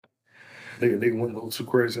They went a little too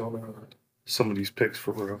crazy on some of these picks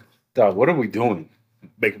for real. Dog, what are we doing?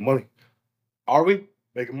 Making money. Are we?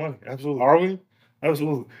 Making money. Absolutely. Are we?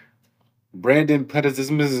 Absolutely. Brandon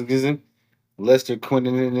Pettis, Lester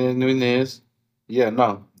Quinn. Yeah,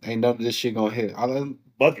 no. Ain't none of this shit gonna hit.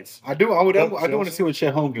 Buckets. I do want to see what what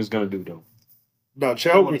Chet Holmgren's gonna do though. No,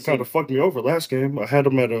 Cheltenham kind of fucked me over last game. I had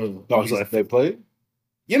him at a. They played?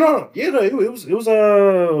 No, it was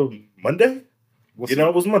Monday.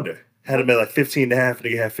 It was Monday. Had him at like 15.5, and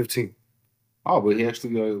he had 15. Oh, but he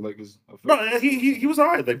actually is. No, he was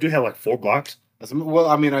alright. They do have like 4 blocks. Well,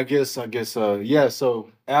 I mean, I guess, yeah. So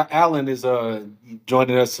Allen is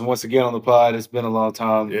joining us once again on the pod. It's been a long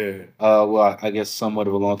time. Yeah. Well, I guess somewhat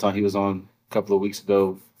of a long time. He was on a couple of weeks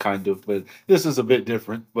ago, kind of, but this is a bit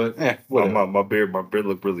different. But whatever. My beard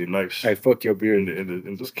looked really nice. Hey, fuck your beard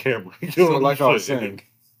in this camera. You know so, like I was saying,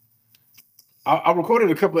 I recorded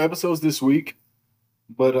a couple of episodes this week,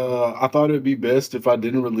 but I thought it'd be best if I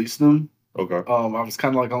didn't release them. Okay. I was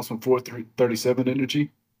kind of like on some 437 energy.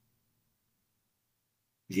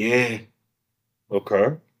 Yeah.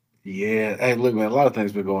 Okay. Yeah. Hey, look, man, a lot of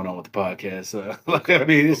things been going on with the podcast. I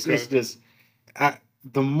mean, it's just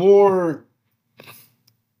the more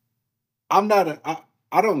I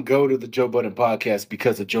don't go to the Joe Budden podcast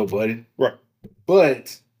because of Joe Budden. Right.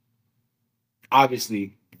 But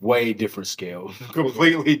obviously way different scale.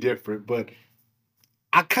 Completely different. But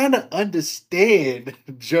I kind of understand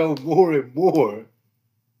Joe more and more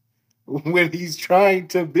when he's trying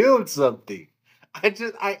to build something.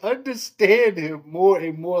 I understand him more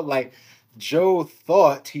and more. Like, Joe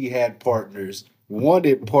thought he had partners,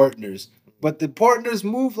 wanted partners, but the partners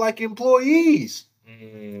move like employees.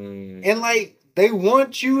 And like, they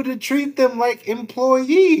want you to treat them like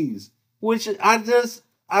employees, which look,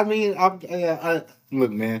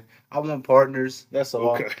 man, I want partners. That's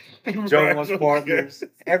all. Okay. Joe wants partners.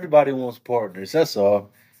 Everybody wants partners. That's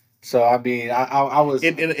all. So I mean, I was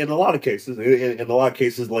in a lot of cases. In a lot of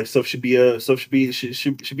cases, like stuff should be a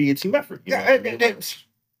team effort.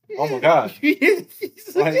 Oh my god! Like,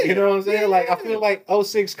 you know what I'm saying? Like, I feel like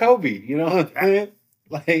 06 Kobe. You know what I'm saying?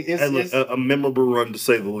 Like, it's a memorable run to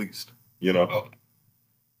say the least. You know,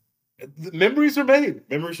 the memories are made.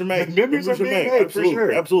 Memories are made. Absolutely. For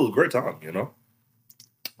sure. Absolutely, great time. You know.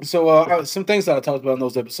 So some things that I talked about in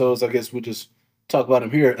those episodes, I guess we just talk about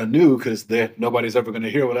them here anew because nobody's ever going to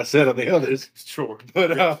hear what I said on the others. Sure.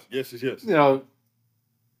 But yes. You know,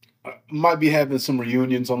 I might be having some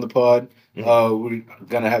reunions on the pod. Mm-hmm. We're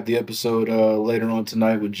gonna have the episode later on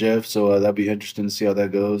tonight with Jeff, so that'll be interesting to see how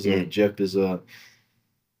that goes. Jeff is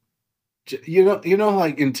you know,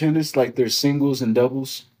 like in tennis, like there's singles and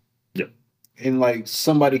doubles. Yeah. And like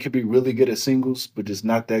somebody could be really good at singles, but just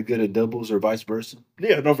not that good at doubles, or vice versa.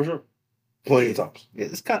 Yeah, no, for sure. Plenty of times.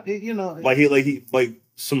 It's kind of, you know, like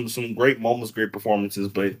some great moments, great performances,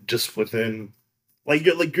 but just within,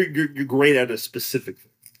 you're great at a specific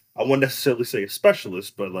thing. I wouldn't necessarily say a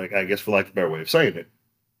specialist, but like, I guess for lack of a better way of saying it.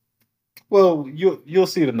 Well, you'll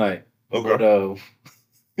see tonight. Okay.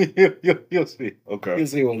 But you'll see. Okay. You'll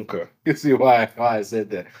see. You'll see why I said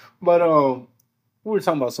that. But we were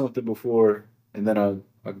talking about something before, and then I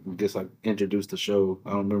guess I introduced the show. I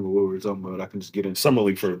don't remember what we were talking about. I can just get into Summer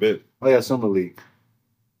League for a bit. Oh yeah, Summer League.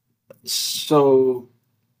 So,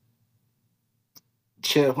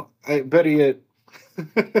 better yet,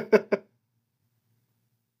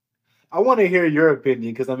 I want to hear your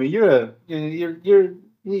opinion because I mean you're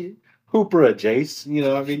hooper adjacent. You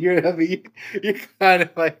know, I mean you're kind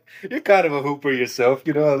of a hooper yourself.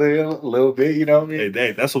 You know, a little bit. You know what I mean? Hey,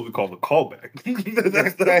 dang, that's what we call the callback.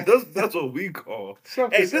 that's what we call.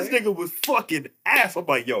 Hey, this nigga was fucking ass. I'm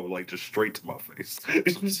like, yo, like just straight to my face.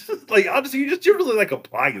 Like honestly, you're really like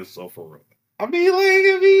apply yourself for real. I mean,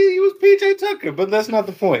 he was PJ Tucker, but that's not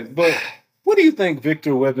the point. But what do you think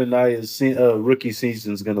Victor Wembanyama's rookie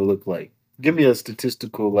season is going to look like? Give me a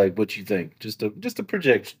statistical, like, what you think. Just a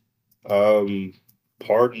projection. Pardon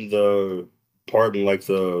like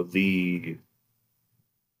the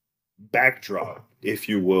backdrop, if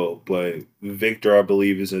you will, but Victor, I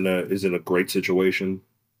believe, is in a great situation.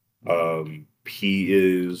 He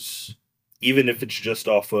is, even if it's just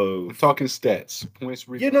off of, I'm talking stats, points.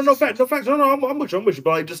 Yeah, no facts. No, I'm with you. But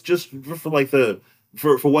like just for like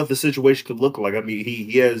for what the situation could look like. I mean,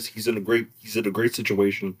 he's in a great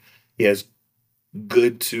situation. He has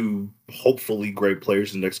good to hopefully great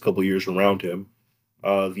players in the next couple of years around him.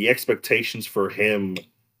 The expectations for him,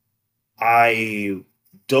 I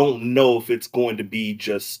don't know if it's going to be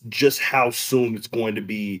just how soon it's going to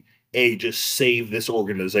be just save this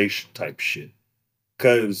organization type shit.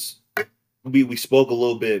 Because we spoke a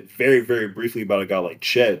little bit very, very briefly about a guy like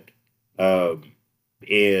Chet.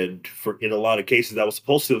 And for in a lot of cases, that was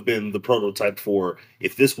supposed to have been the prototype for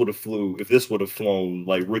if this would have flown,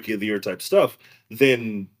 like rookie of the year type stuff,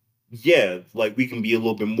 then yeah, like we can be a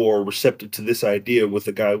little bit more receptive to this idea with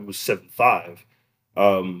a guy who was 7'5".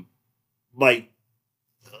 Um, like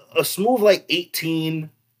a smooth like 18,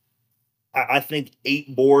 I think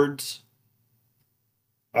 8 boards.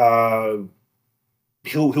 Uh,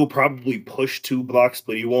 he'll probably push 2 blocks,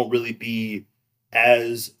 but he won't really be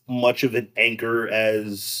as much of an anchor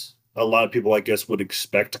as a lot of people, I guess, would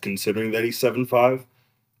expect, considering that he's 7'5".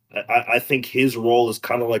 I think his role is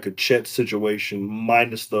kind of like a Chet situation,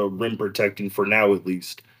 minus the rim protecting for now, at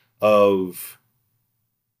least. Of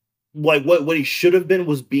like what he should have been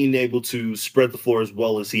was being able to spread the floor as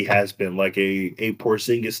well as he has been, like a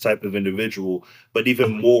Porzingis type of individual, but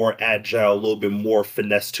even more agile, a little bit more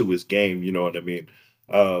finesse to his game. You know what I mean?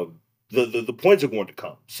 Uh, the points are going to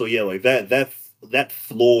come. So yeah, like that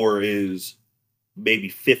floor is maybe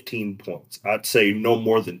 15 points. I'd say no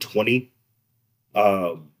more than 20.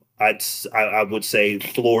 Um, I would say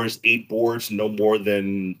floor is 8 boards, no more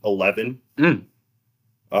than 11. Mm.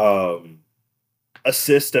 Um,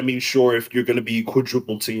 assist, I mean, sure, if you're going to be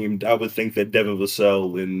quadruple teamed, I would think that Devin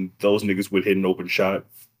Vassell and those niggas would hit an open shot.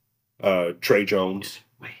 Trey Jones.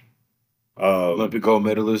 Olympic gold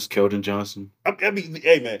medalist Keldon Johnson. I mean,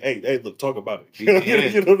 hey man, hey, look, talk about it. Yeah.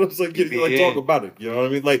 You know what I'm saying? Like, talk about it. You know what I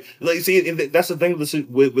mean? Like, see, and that's the thing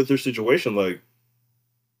with their situation. Like,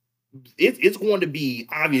 it's going to be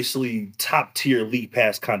obviously top tier league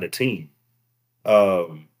pass kind of team.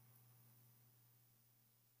 Um,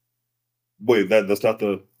 wait, that's not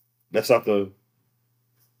the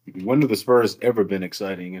When have the Spurs ever been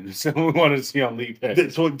exciting? And so we wanted to see on league pass. the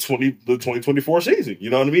 2024 season. You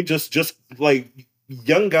know what I mean? Just like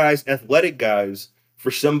young guys, athletic guys,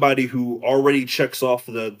 for somebody who already checks off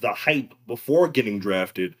the hype before getting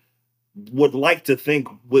drafted, would like to think,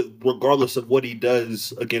 regardless of what he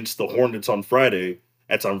does against the Hornets on Friday,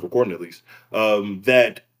 at time of recording at least,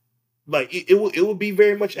 that like it will be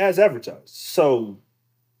very much as advertised.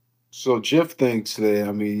 So Jeff thinks that,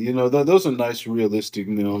 I mean, those are nice, realistic,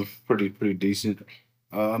 pretty decent.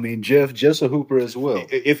 I mean, Jeff's a hooper as well.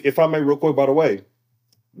 If I may, real quick, by the way,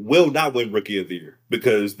 will not win Rookie of the Year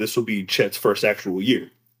because this will be Chet's first actual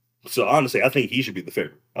year. So honestly, I think he should be the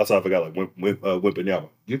favorite. Outside of a guy like Wimbenyama.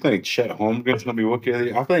 You think Chet Holmgren's gonna be rookie of the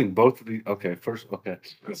year? I think both of the okay.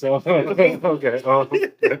 So okay.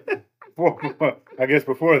 I guess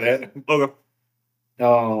before that. Okay.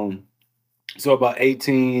 So about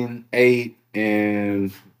 18, 8,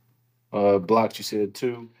 and blocks. You said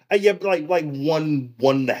 2. Yeah, like one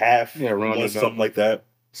and a half. Yeah, around something like that.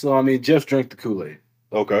 So I mean, Jeff drank the Kool-Aid.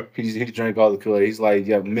 Okay. He drank all the Kool-Aid. He's like,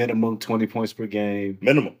 yeah, minimum 20 points per game.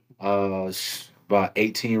 Minimum. About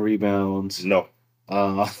 18 rebounds. No.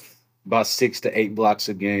 About 6 to 8 blocks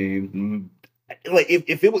a game. Like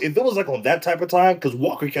if it was like on that type of time, because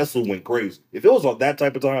Walker Kessler went crazy. If it was on that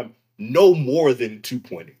type of time, no more than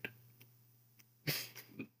 2.8.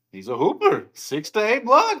 He's a hooper. 6 to 8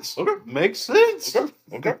 blocks. Okay. Makes sense.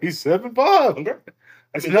 Okay. He's 7'5". Okay.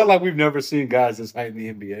 It's not like we've never seen guys this height in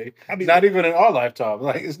the NBA. I mean, not even in our lifetime.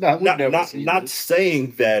 Like it's not. Not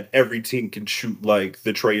saying that every team can shoot like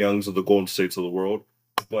the Trae Youngs of the Golden States of the world,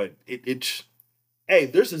 but it's hey,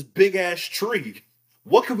 there's this big ass tree.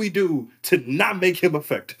 What can we do to not make him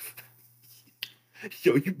effective?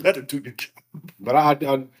 Yo, you better do your job. But I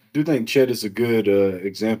do think Chet is a good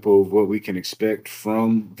example of what we can expect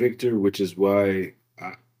from Victor, which is why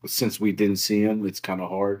since we didn't see him, it's kind of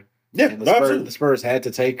hard. Yeah, and the Spurs had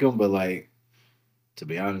to take him, but like, to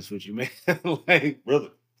be honest with you, man, like, really,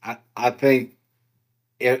 I think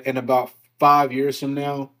in about 5 years from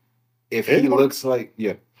now, if he looks like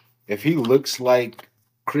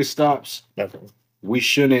Kristaps, we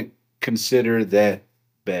shouldn't consider that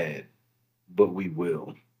bad, but we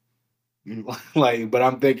will. Like, but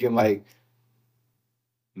I'm thinking like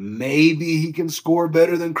maybe he can score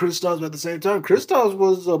better than Kristaps, but at the same time, Kristaps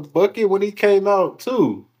was a bucket when he came out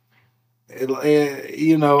too. And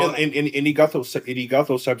he got those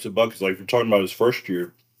types of buckets. Like if you're talking about his first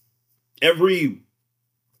year, every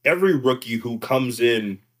rookie who comes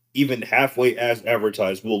in even halfway as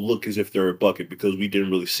advertised will look as if they're a bucket because we didn't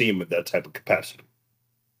really see him at that type of capacity.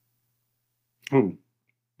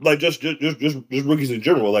 Like just rookies in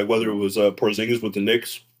general. Like whether it was Porzingis with the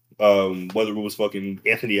Knicks, whether it was fucking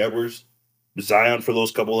Anthony Edwards, Zion for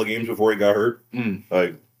those couple of games before he got hurt,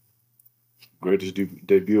 like. Greatest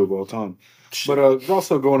debut of all time. But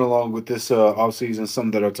also going along with this offseason,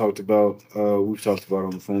 something that I talked about, we've talked about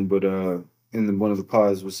on the phone, but in one of the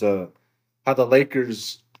pods was how the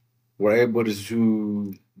Lakers were able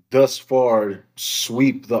to thus far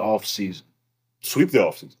sweep the offseason. Sweep the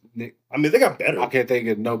offseason. Nick, I mean, they got better. I can't think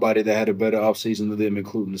of nobody that had a better offseason than them,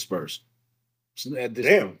 including the Spurs. So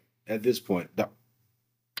at this point, no.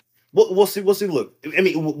 We'll see. We'll see. Look, I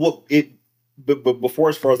mean, what it. But before,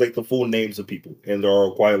 as far as like the full names of people, and there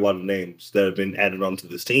are quite a lot of names that have been added onto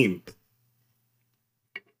this team.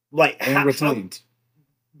 Like and retained.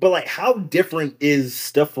 But like, how different is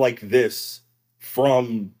stuff like this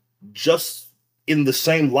from just in the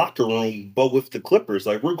same locker room, but with the Clippers?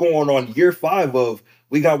 Like, we're going on year 5 of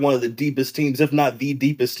we got one of the deepest teams, if not the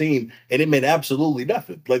deepest team, and it meant absolutely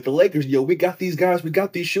nothing. Like the Lakers, we got these guys, we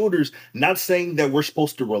got these shooters. Not saying that we're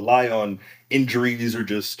supposed to rely on injuries or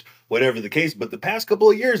just whatever the case, but the past couple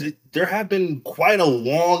of years, there have been quite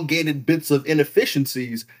elongated bits of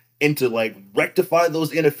inefficiencies. And to like rectify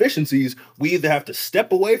those inefficiencies, we either have to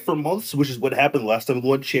step away for months, which is what happened last time we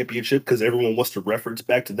won the championship, because everyone wants to reference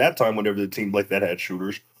back to that time whenever the team like that had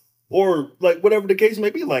shooters, or like whatever the case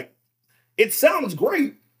may be. Like, it sounds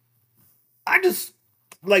great. I just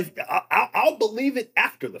like I'll believe it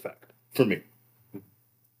after the fact for me.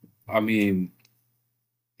 I mean,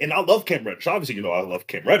 and I love Cam Reddish. Obviously, I love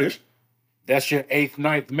Cam Reddish. That's your 8th,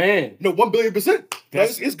 9th man. No, 1,000,000,000%.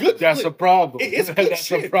 It's good. That's a problem. It's good That's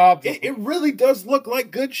shit. a problem. It really does look like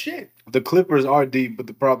good shit. The Clippers are deep, but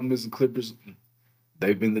the problem is the Clippers,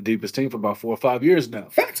 they've been the deepest team for about 4 or 5 years now.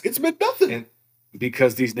 Facts. It's been nothing. And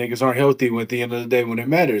because these niggas aren't healthy at the end of the day when it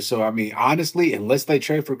matters. So, I mean, honestly, unless they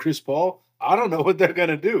trade for Chris Paul, I don't know what they're going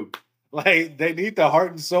to do. Like, they need the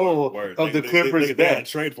heart and soul of the Clippers back.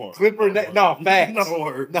 Trade for him. No, facts.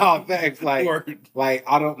 No facts. Like,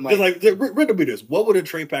 I don't like. It's like, riddle me this. What would a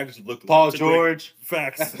trade package look like? Paul George.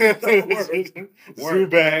 Facts.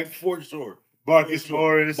 Zubac. For sure. Marcus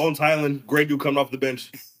Morris. Bones Highland. Great dude coming off the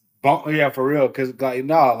bench. Yeah, for real. Because,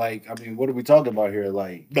 like, I mean, what are we talking about here?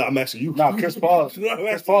 Like, no, I'm asking you. No, Chris Paul.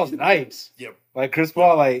 Chris Paul's nice. Yep. Like, Chris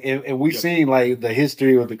Paul, like, and we've seen, like, the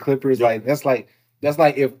history with the Clippers. Yep. Like, that's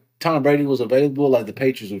like if Tom Brady was available, like the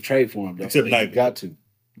Patriots would trade for him. Though. Except like, you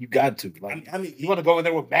got to. Like, I mean, you want to go in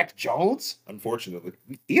there with Mac Jones? Unfortunately,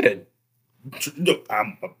 eat it. Look,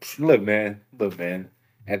 look, man.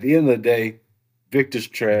 At the end of the day, Victor's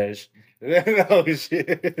trash. Oh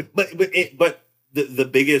shit. But the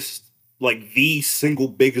biggest, like the single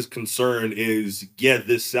biggest concern is,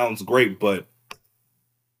 this sounds great, but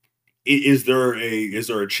is there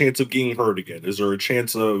a chance of getting hurt again? Is there a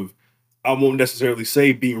chance of, I won't necessarily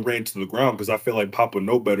say being ran to the ground, because I feel like Pop would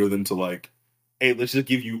know better than to like, hey, let's just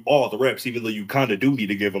give you all the reps, even though you kind of do need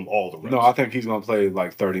to give him all the reps. No, I think he's gonna play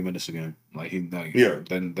like 30 minutes again. Like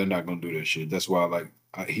they're not gonna do that shit. That's why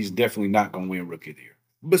he's definitely not gonna win Rookie of the Year.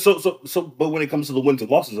 But but when it comes to the wins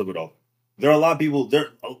and losses of it all, there are a lot of people.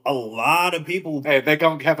 A lot of people. Hey, they're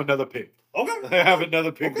gonna have another pick. Okay, they have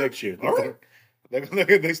another pick next year. All right,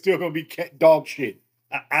 they're still gonna be dog shit.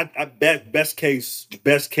 I bet best case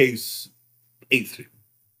 8th.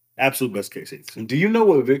 Absolute best case 8th. Do you know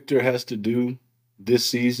what Victor has to do this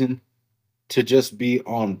season to just be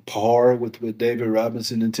on par with what David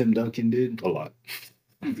Robinson and Tim Duncan did? A lot.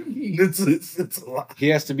 It's a lot. He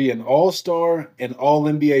has to be an all-star and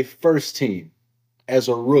all-NBA first team as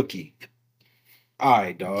a rookie. All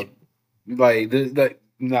right, dog.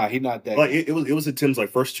 Nah, he's not that. Like it was in Tim's like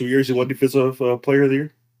first 2 years he won defensive player of the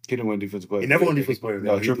year. He didn't win defensive player. He never won defensive player of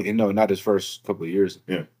the year. No, not his first couple of years.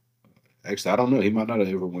 Yeah. Actually, I don't know. He might not have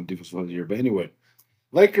ever won defensive player of the year. But anyway,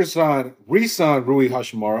 Lakers re-signed Rui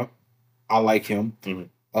Hachimura. I like him. Mm-hmm.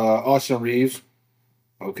 Austin Reeves.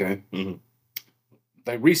 Okay. Mm-hmm.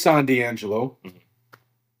 They re-signed D'Angelo. Mm-hmm.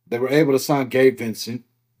 They were able to sign Gabe Vincent.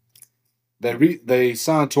 They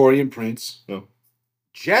signed Taurean Prince. Oh.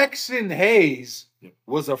 Jackson Hayes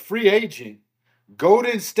was a free agent.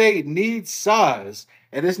 Golden State needs size,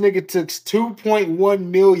 and this nigga took $2.1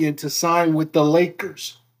 million to sign with the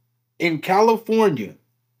Lakers. In California,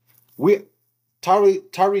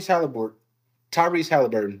 Tyrese Halliburton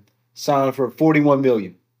signed for $41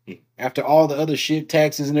 million. After all the other shit,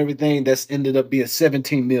 taxes and everything, that's ended up being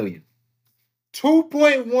 $17 million.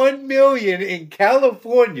 $2.1 million in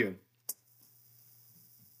California.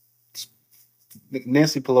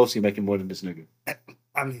 Nancy Pelosi making more than this nigga.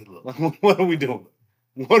 I mean, look. What are we doing?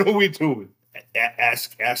 What are we doing?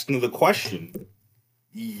 Asking the question.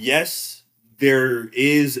 Yes, there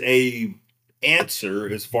is a answer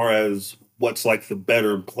as far as what's like the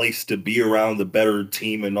better place to be around, the better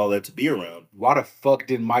team and all that to be around. Why the fuck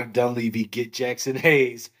did Mike Dunleavy get Jackson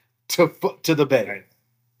Hayes to the bed?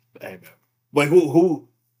 Hey, but who?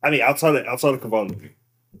 I mean, outside of Kevon,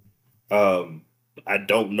 I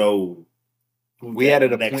don't know. We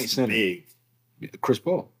added a point center. Big. Chris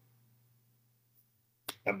Paul.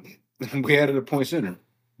 We added a point center.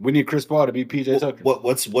 We need Chris Paul to be PJ Tucker.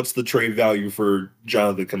 What's the trade value for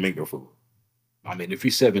Jonathan Kuminga for? I mean, if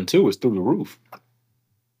he's 7'2", it's through the roof.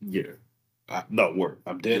 Yeah. No, word.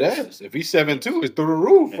 I'm dead ass. If he's 7'2", it's through the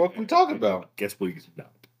roof. What we talking about? Guess what he's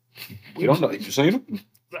not. We don't know. You seen him?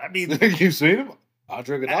 I mean, you seen him?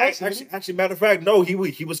 Actually, matter of fact, no.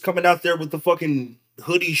 He was coming out there with the fucking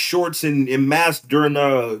hoodie, shorts, and mask during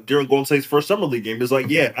Golden State's first summer league game. It's like,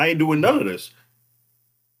 yeah, I ain't doing none of this.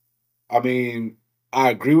 I mean, I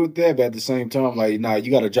agree with that, but at the same time, like, nah,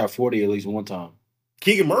 you got to drop 40 at least one time.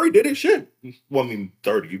 Keegan Murray did it, shit. Well, I mean,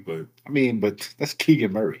 30, but but that's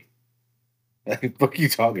Keegan Murray. What the fuck you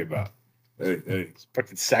talking about? Hey, it's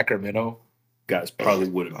fucking Sacramento. Guys probably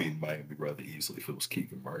would have beaten Miami rather easily if it was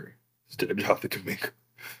Keegan Murray instead of Jonathan Kuminga.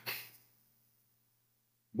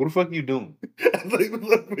 What the fuck are you doing? What are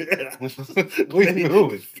you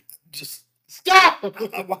doing? Just stop.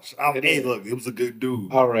 Hey, look, it was a good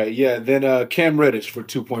dude. All right, yeah. Then Cam Reddish for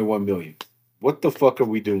 $2.1 million. What the fuck are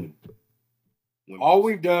we doing? All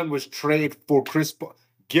we've done was trade for Chris Paul,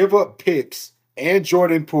 give up picks and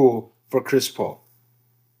Jordan Poole for Chris Paul.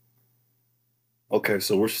 Okay,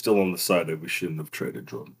 so we're still on the side that we shouldn't have traded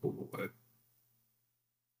Jordan Poole away.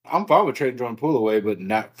 I'm fine with trading Jordan Poole away, but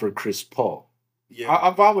not for Chris Paul. Yeah,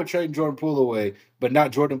 I'm fine with trading Jordan Poole away, but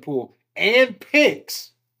not Jordan Poole and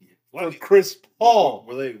picks for Chris Paul.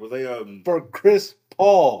 Were they for Chris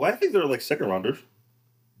Paul? Well, I think they're like second rounders.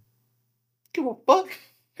 Give a fuck.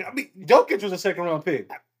 I mean, Jokic was a second round pick.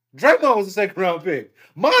 Draymond was a second round pick.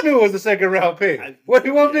 Manu was a second round pick. What do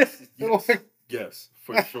you want this? Yes,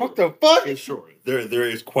 for sure. What the fuck? For sure. There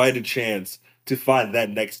is quite a chance to find that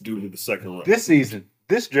next dude in the second round. This season,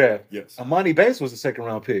 this draft, yes. Amani Bates was a second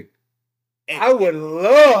round pick. I would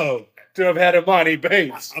love to have had Amani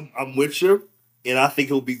Bates. I'm with you, and I think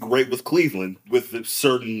he'll be great with Cleveland with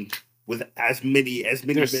as many.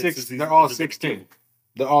 They're all 16.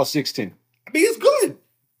 They're all 16. I mean, it's good.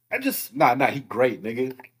 He great,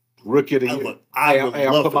 nigga. Rookie of the year.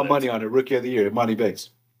 I'll put my money on it. Rookie of the year, Amani Bates.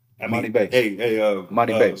 Amani Bates.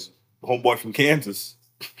 Amani Bates. Homeboy from Kansas.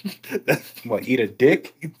 What, eat a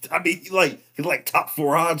dick? I mean, he's like top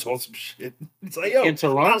 4 odds on some shit. It's like, yo, in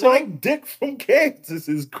Toronto, I like Dick from Kansas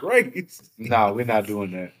is crazy. No, we're not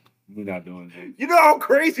doing that. We're not doing that. You know how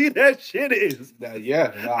crazy that shit is.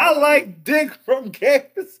 I like Dick from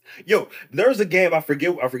Kansas. Yo, there's a game I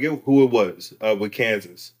forget who it was with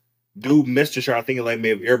Kansas. Dude missed a shot. I think it may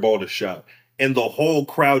have airballed a shot, and the whole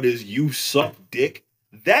crowd is "You suck, Dick."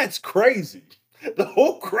 That's crazy. The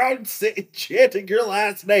whole crowd chanting your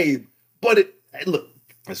last name, but look,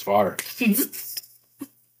 it's far.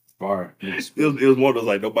 Far. It was one of those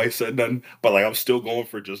like nobody said nothing, but like I'm still going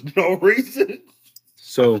for just no reason.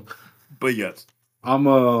 So, but yes, I'm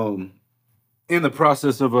in the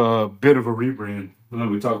process of a bit of a rebrand. I know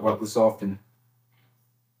we talk about this often,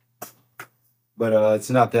 but it's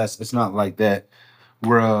not like that.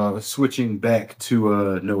 We're switching back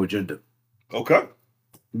to No Agenda. Okay.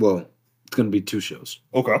 Well, it's gonna be 2 shows.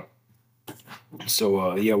 Okay.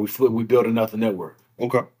 So we built another network.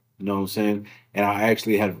 Okay. You know what I'm saying? And I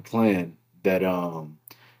actually had a plan that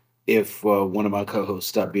if one of my co-hosts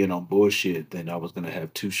stopped being on bullshit, then I was gonna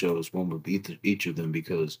have 2 shows, one with each of them,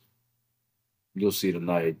 because you'll see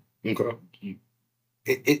tonight. Okay.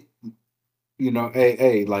 Hey,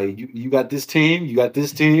 like you got this team, you got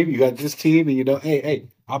this team, you got this team, and hey,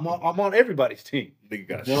 I'm on everybody's team. You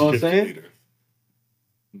know what I'm saying? Leader.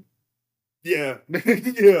 Yeah.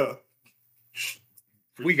 Yeah.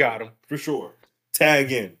 We got him. For sure.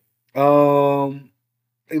 Tag in.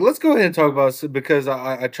 Let's go ahead and talk about it, because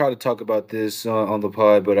I try to talk about this on the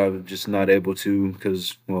pod, but I'm just not able to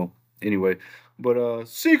because, well, anyway. But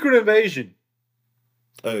Secret Invasion.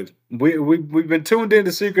 We've been tuned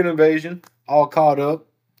into Secret Invasion, all caught up,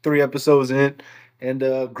 3 episodes in, and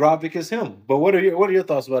Gravik is him. But what are your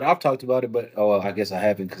thoughts about it? I've talked about it, but I guess I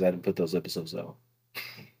haven't because I didn't put those episodes out.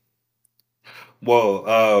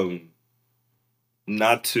 Well,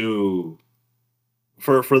 not to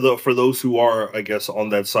for those who are, I guess, on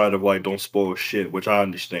that side of like don't spoil shit, which I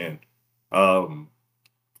understand. I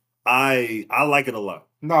like it a lot.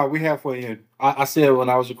 No, we halfway in. I said when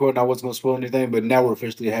I was recording I wasn't gonna spoil anything, but now we're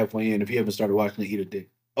officially halfway in. If you haven't started watching it, eat a dick.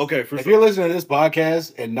 Okay, if you're listening to this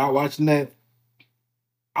podcast and not watching that,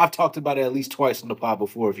 I've talked about it at least twice in the pod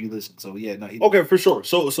before. If you listen, so yeah, no. Okay, for sure.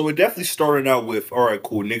 So it definitely started out with, all right,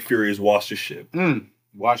 cool. Nick Fury has washed his ship.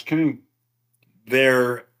 Watch King.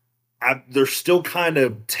 They're still kind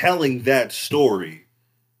of telling that story,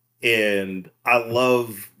 and I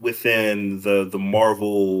love within the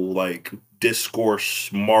Marvel like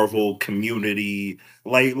discourse, Marvel community,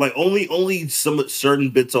 like only some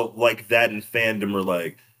certain bits of like that in fandom are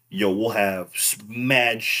like, we'll have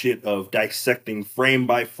mad shit of dissecting frame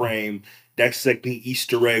by frame, dissecting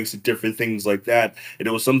Easter eggs and different things like that. And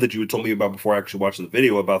it was something that you had told me about before actually watching the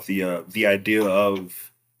video about the idea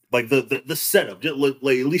of like the setup.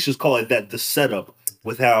 Like at least just call it that, the setup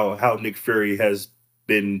with how Nick Fury has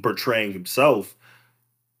been portraying himself.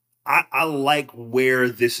 I like where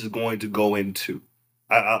this is going to go into.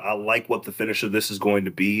 I like what the finish of this is going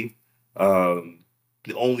to be.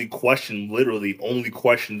 The only question, literally, only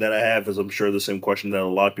question that I have is, I'm sure the same question that a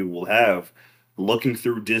lot of people will have. Looking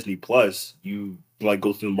through Disney Plus, you like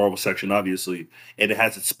go through the Marvel section, obviously, and it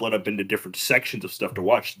has it split up into different sections of stuff to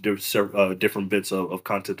watch, different bits of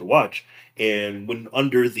content to watch. And when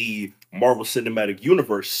under the Marvel Cinematic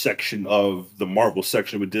Universe section of the Marvel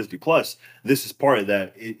section with Disney Plus, this is part of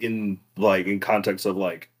that in context of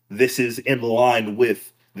like, this is in line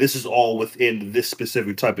with, this is all within this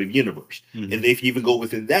specific type of universe. Mm-hmm. And if you even go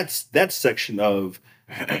within that section of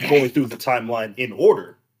going through the timeline in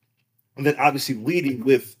order, and then obviously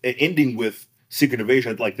ending with Secret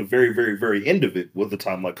Invasion at like the very, very, very end of it with the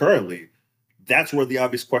timeline currently, that's where the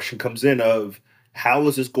obvious question comes in of, how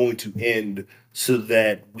is this going to end so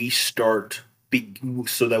that we start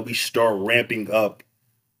ramping up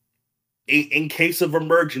in case of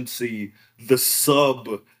emergency, the sub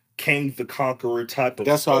King the Conqueror type of.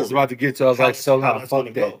 That's what I was about to get to. I was like, so how fuck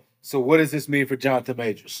that? Go. So what does this mean for Jonathan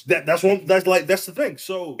Majors? That's the thing.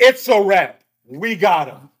 So it's a wrap. We got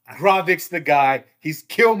him. Gravik's the guy. He's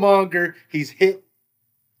Killmonger. He's hit.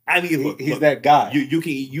 I mean, look, he's that guy.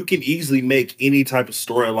 You can easily make any type of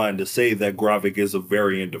storyline to say that Gravik is a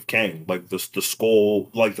variant of Kang, like the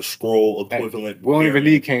Skrull, like the Skrull equivalent. Hey, we don't even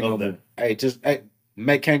need Kang no more. Hey, just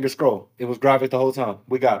make Kang a Skrull. It was Gravik the whole time.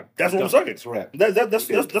 We got him. That's what I'm saying. It's a wrap. That's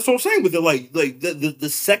what I'm saying with it. Like the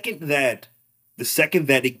second that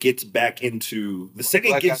it gets back into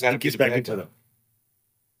it gets back into them.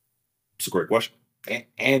 It's a great question.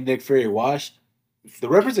 And Nick Fury washed. The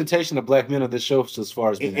representation of black men on this show, as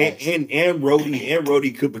far as and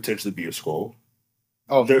Rhodey could potentially be a Skrull.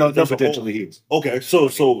 Oh, no, potentially he is. Okay, so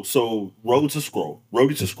Rhodey's a Skrull.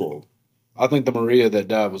 Rhodey's a Skrull. I think the Maria that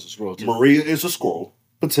died was a Skrull too. Maria is a Skrull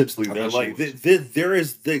potentially. They're like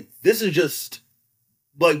this is just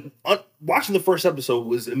like watching the first episode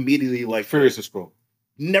was immediately like, Fury's a Skrull.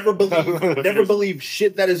 Never believe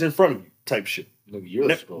shit that is in front of you type shit. Look,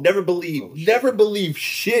 you're a Skrull. Never believe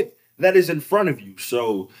shit that is in front of you.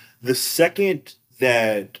 So the second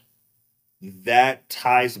that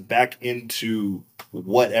ties back into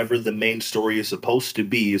whatever the main story is supposed to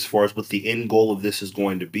be, as far as what the end goal of this is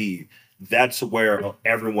going to be, that's where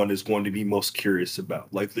everyone is going to be most curious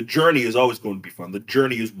about. Like, the journey is always going to be fun. The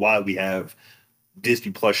journey is why we have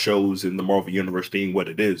Disney Plus shows in the Marvel Universe being what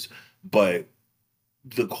it is. But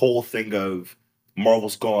the whole thing of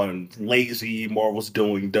Marvel's gone lazy, Marvel's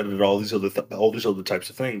doing all these other types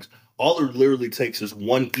of things. All it literally takes is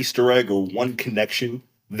one Easter egg or one connection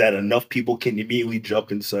that enough people can immediately jump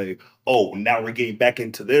and say, "Oh, now we're getting back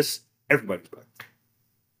into this." Everybody's back.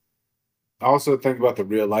 I also think about the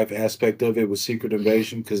real life aspect of it with Secret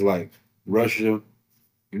Invasion, because like Russia,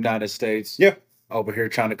 United States, over here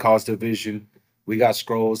trying to cause division. We got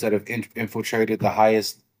Skrulls that have infiltrated the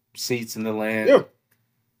highest seats in the land. Yeah.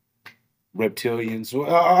 Reptilians.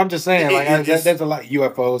 I'm just saying, like, there's a lot of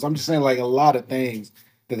UFOs. I'm just saying, like, a lot of things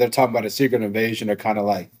that they're talking about a Secret Invasion are kind of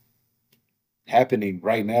like happening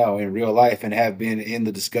right now in real life and have been in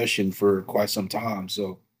the discussion for quite some time.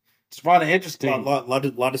 So it's kind of interesting. A lot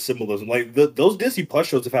of symbolism. Like those Disney Plus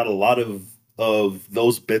shows have had a lot of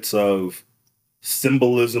those bits of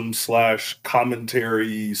symbolism /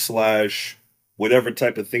 commentary / whatever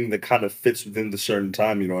type of thing that kind of fits within the certain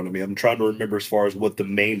time, you know what I mean? I'm trying to remember as far as what the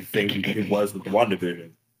main thing it was with the WandaVision.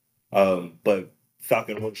 But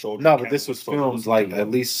Falcon and Winter Soldier. No, but this was filmed like at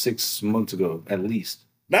least 6 months ago, at least.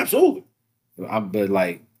 Absolutely. But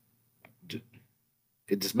like,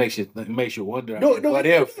 it just makes you wonder. No,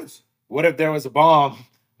 what if there was a bomb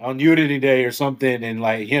on Unity Day or something, and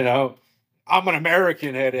like, you know, I'm an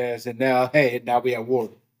American head ass, and now we at war.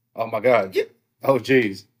 Oh my God. Yeah. Oh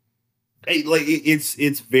geez. Hey, like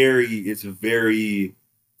it's very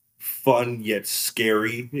fun yet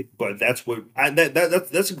scary, but that's what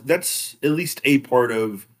that's at least a part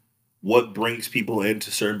of what brings people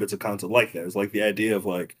into certain bits of content like that. It's like the idea of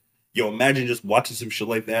like, imagine just watching some shit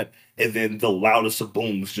like that, and then the loudest of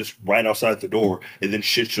booms just right outside the door, and then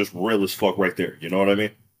shit's just real as fuck right there. You know what I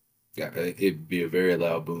mean? Yeah, it'd be a very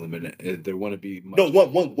loud boom, and there wouldn't be much. No,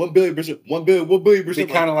 1 billion%, 1 billion%. Be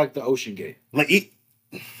kind of like the Ocean Gate.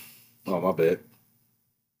 Oh, my bad.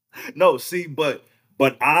 No, see, but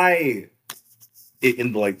I,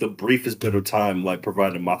 in like the briefest bit of time, like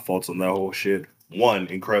providing my thoughts on that whole shit, One,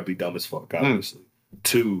 incredibly dumb as fuck, obviously.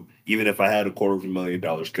 Two, even if I had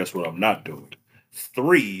 $250,000, guess what I'm not doing?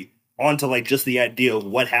 Three, onto like just the idea of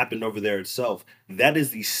what happened over there itself. That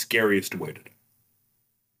is the scariest way to do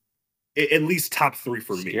it. At least top three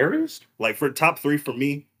for me. Scariest? Like for top three for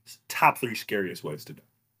me, top three scariest ways to do it.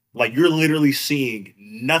 Like you're literally seeing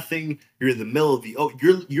nothing. You're in the middle of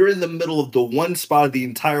you're in the middle of the one spot of the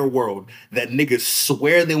entire world that niggas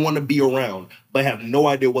swear they want to be around, but have no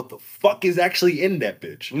idea what the fuck is actually in that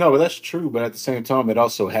bitch. No, but that's true. But at the same time, it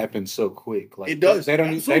also happens so quick. Like it does. They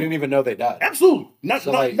didn't even know they died. Absolutely.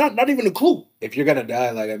 Not even a clue. If you're gonna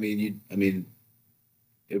die, like it'd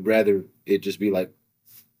rather it just be like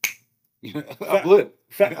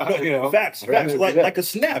Facts. Like a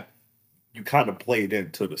snap. You kind of played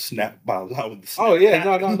into the snap by allowing the snap. Oh yeah,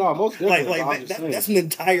 no, most definitely. That's an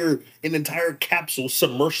entire capsule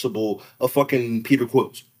submersible of fucking Peter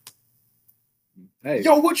Quills. Hey,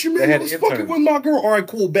 yo, what you mean? I was fucking with my girl. All right,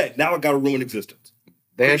 cool, bet. Now I got to ruin existence.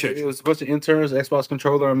 It was supposed to interns, Xbox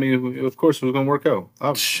controller. I mean, of course it was gonna work out.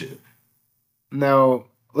 Shit. Now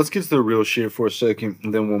let's get to the real shit for a second,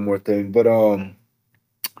 and then one more thing. But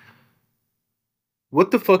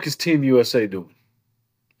what the fuck is Team USA doing?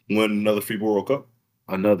 Win another FIBA World Cup.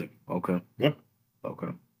 Another. Okay. Yeah. Okay.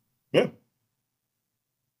 Yeah.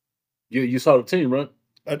 You saw the team, right?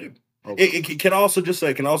 I do. Okay. It can also just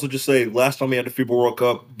say last time we had the FIBA World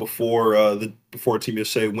Cup before Team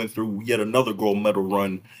USA went through yet another gold medal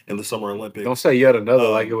run in the Summer Olympics. Don't say yet another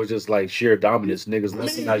like it was just like sheer dominance. Niggas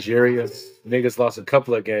lost to Nigeria. Niggas lost a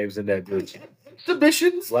couple of games in that bitch.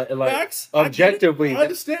 Exhibitions. Like objectively,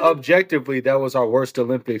 that was our worst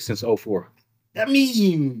Olympics since 2004. I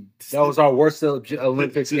mean, that was our worst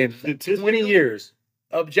Olympics in 20 years.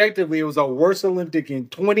 Objectively, it was our worst Olympic in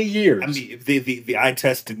 20 years. I mean, the eye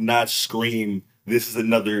test did not scream, this is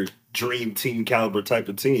another dream team caliber type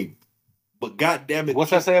of team. But goddamn it.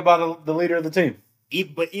 What's that say about the leader of the team?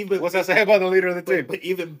 What's that say about the leader of the team? But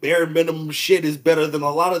even bare minimum shit is better than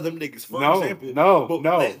a lot of them niggas. For example, no,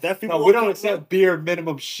 we don't accept bare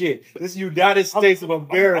minimum shit. This is United States of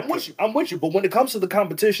America. I'm with you. But when it comes to the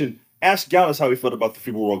competition, ask Giannis how he felt about the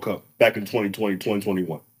FIBA World Cup back in 2020,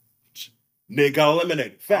 2021. Nigga got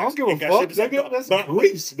eliminated. Facts. I don't give a fuck, nigga. That's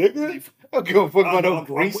Greece, nigga. I don't give a fuck about no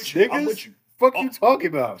Greece niggas. I'm with you. Fuck you talking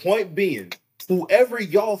about? Point being, whoever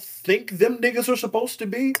y'all think them niggas are supposed to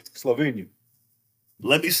be, Slovenia.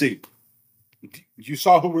 Let me see. You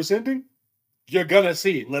saw who we're sending? You're gonna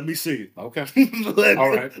see it. Let me see it. Okay. All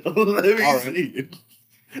right. Let me see it.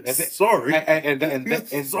 Sorry.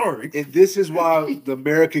 Sorry. And this is why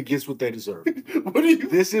America gets what they deserve.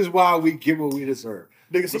 This is why we get what we deserve.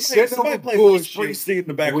 Nigga, somebody play Springsteen in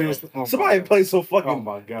the background. Somebody play some fucking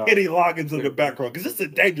Kenny Loggins in the background, because it's a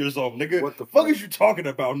danger zone, nigga. What the fuck is you talking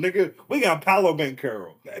about, nigga? We got Paolo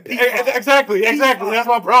Banchero. Exactly. That's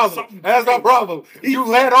my problem. You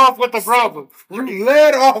led off with the problem.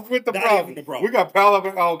 We got Paolo.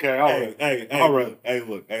 Okay, all right. Hey,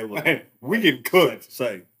 look. Hey, we getting cooked.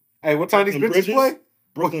 Say. Hey, what time these bitches play?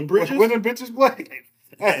 Brooklyn Bridges? When them bitches play?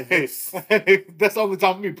 Hey, that's the only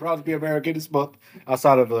time we proud to be American this month.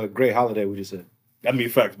 Outside of a great holiday, we just said. I mean,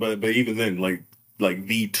 facts, but even then, like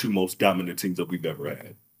the two most dominant teams that we've ever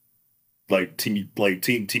had, Team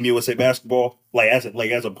USA basketball, as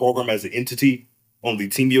a program, as an entity, only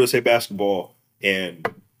Team USA basketball and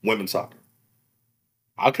women's soccer.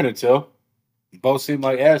 I couldn't tell. Both seem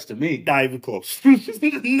like ass to me. Not even close.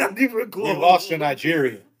 Not even close. We lost to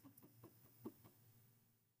Nigeria.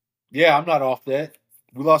 Yeah, I'm not off that.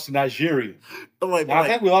 We lost to Nigeria. I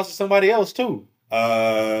think we lost to somebody else too.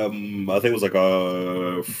 I think it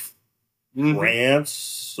was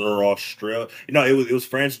France or Australia. No, it was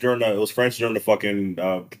France during the fucking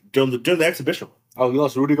during the exhibition. Oh, you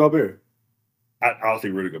lost to Rudy Gobert. I don't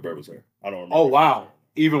think Rudy Gobert was there. I don't remember. Oh wow,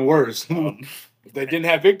 even worse. They didn't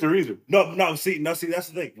have Victor either. No. See, that's the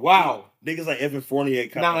thing. Wow. Niggas like Evan Fournier.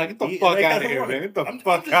 Get the fuck out of here, man. Get the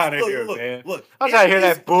fuck out of here, man. Look. I'm trying to hear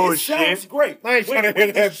that bullshit. It sounds great. I ain't trying to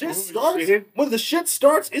hear that bullshit. When the shit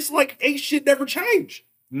starts, it's like shit never changed.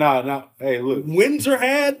 Nah. Hey, look. Wins are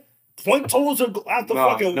had. Point totals are out the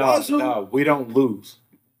fucking wazoo. No, we don't lose.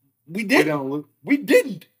 We didn't. We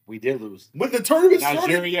didn't. We did lose. When the tournament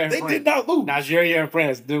started, they did not lose. Nigeria and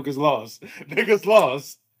France, niggas lost.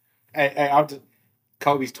 Hey, I'm just...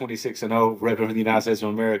 Kobe's 26-0, representing the United States of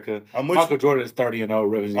America. Michael Jordan is 30-0,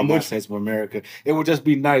 representing the United States of America. It would just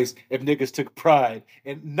be nice if niggas took pride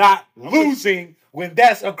in not losing when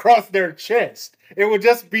that's across their chest. It would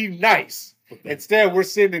just be nice. Instead, we're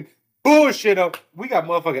sending bullshit up. We got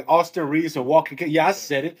motherfucking Austin Reeves and Walker. Yeah, I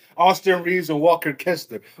said it. Austin Reeves and Walker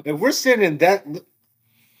Kessler. If we're sending that,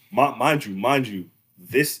 mind you,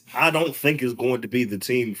 this I don't think is going to be the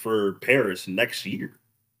team for Paris next year.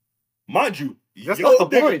 Mind you, that's not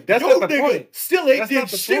the point. That's not the point. Still ain't did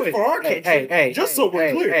shit for our country. Just so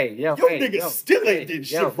we're clear. Your nigga still ain't did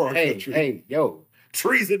shit for our country. Hey, yo.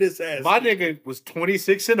 Treasonous ass. My nigga was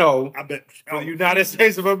 26-0. I bet. For the United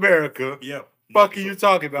States of America. Yeah. Fuck are you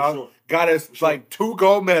talking about? Sure. Got us like 2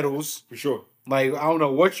 gold medals. For sure. Like, I don't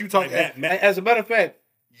know what you talking about. As a matter of fact,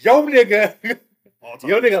 yo nigga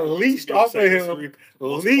leased off of him.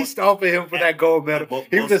 Leased off of him for that gold medal.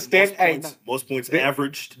 He was a stand. Most points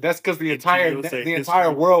averaged. That's because the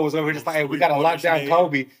entire world was over here just like, hey, we gotta lock down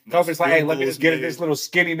Kobe. Kobe's like, hey, let me just get this little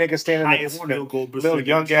skinny nigga standing in the corner, little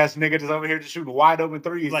young ass nigga just over here just shooting wide open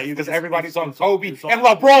threes because everybody's on Kobe and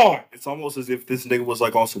LeBron. It's almost as if this nigga was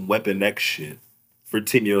like on some Weapon X shit for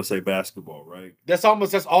Team USA basketball, right? That's all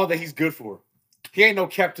that he's good for. He ain't no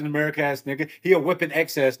Captain America ass nigga. He a Whipping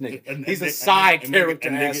X ass nigga. He's a side character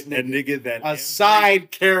ass nigga. A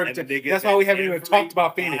side character. That's why we haven't even talked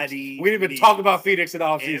about Phoenix. We didn't even talk about Phoenix in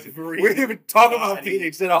all season. We didn't even talk about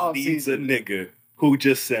Phoenix in all season. He's a nigga who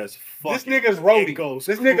just says, fuck this nigga's roadie.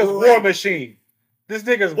 This nigga's War Machine. This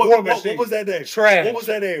nigga's War Machine. What was that name? Trash. What was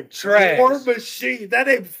that name? Trash. War Machine. That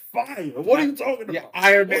name's fire. What are you talking about? Yeah,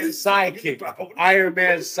 Iron Man's sidekick. Iron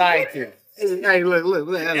Man's sidekick. Hey,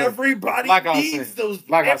 look. Everybody needs those.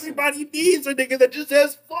 Everybody needs a nigga that just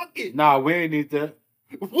says fuck it. Nah, we ain't need that.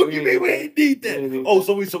 What do you mean we ain't need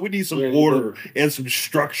that? So we need some order and some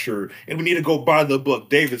structure, and we need to go by the book.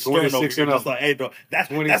 David Stern over here, just like, hey, no,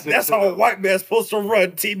 that's how a white man's supposed to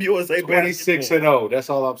run Team USA. 26-0. That's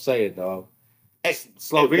all I'm saying, dog. Hey,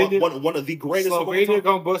 Slovenia, one of the greatest. Slovenia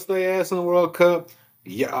gonna bust their ass in the World Cup.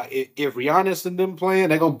 Yeah, if Giannis and them playing,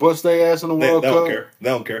 they gonna bust their ass in the World Cup. They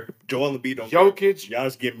don't care. Joel Embiid don't Jokic. care.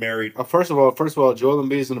 Giannis getting married. First of all, Joel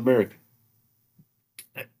Embiid's an American.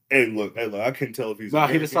 Hey, look, I can't tell if he's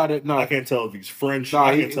American. He decided, I can't tell if he's French.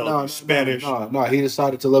 I can't tell if he's Spanish. He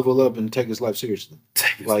decided to level up and take his life seriously.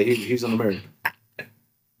 Like, he's an American.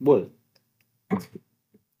 What?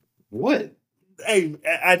 Hey,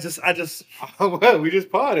 I just. Well, we just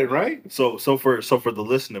potted, right? So for the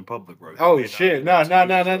listening public, right? Oh shit! No.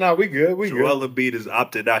 We good. Joel Embiid has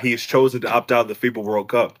opted out. He's chosen to opt out of the FIBA World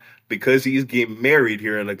Cup because he's getting married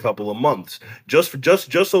here in a couple of months. Just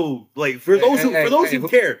so like for those who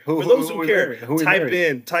care, type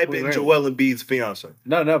in Joel Embiid's fiance.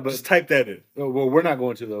 No, but just type that in. Well, we're not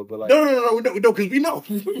going to though. But like, no, because we know.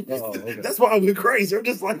 Okay. That's why I'm crazy. I'm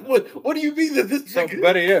just like, what do you mean that this? So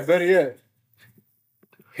better yet.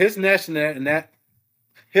 His nationality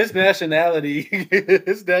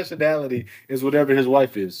is whatever his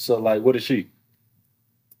wife is. So, like, what is she?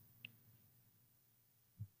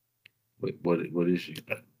 Wait, what is she?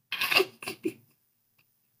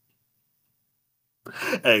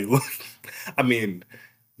 Hey, look, I mean,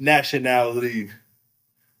 nationality,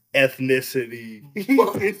 ethnicity.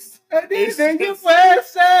 It's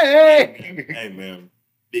USA. Hey, man.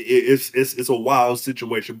 It's a wild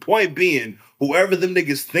situation. Point being, whoever them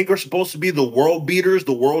niggas think are supposed to be the world beaters,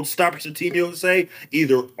 the world stoppers of Team USA,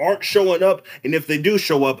 either aren't showing up, and if they do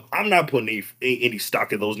show up, I'm not putting any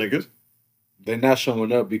stock in those niggas. They're not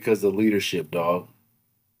showing up because of leadership, dog.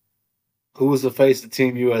 Who was the face of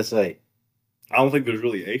Team USA? I don't think there's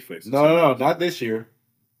really a face. No, not this year.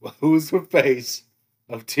 Who's the face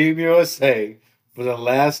of Team USA for the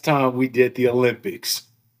last time we did the Olympics?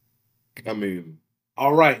 I mean...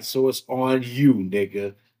 All right, so it's on you,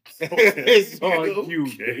 nigga. It's on you,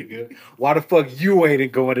 nigga. Why the fuck you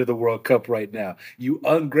ain't going to the World Cup right now? You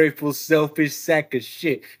ungrateful, selfish sack of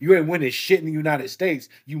shit. You ain't winning shit in the United States.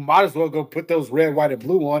 You might as well go put those red, white, and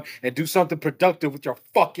blue on and do something productive with your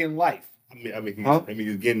fucking life. I mean,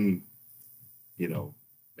 he's getting,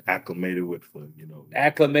 acclimated with,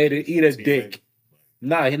 acclimated. Eat a dick.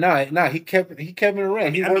 Nah. He kept it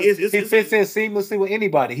around. He fits in seamlessly with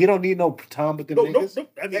anybody. He don't need no time with them niggas. No.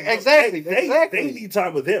 I mean, exactly. They need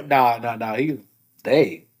time with him. Nah.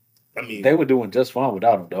 They were doing just fine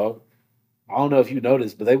without him, dog. I don't know if you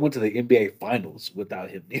noticed, but they went to the NBA Finals without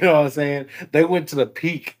him. You know what I'm saying? They went to the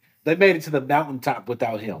peak. They made it to the mountaintop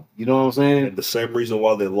without him. You know what I'm saying? And the same reason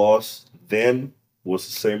why they lost then was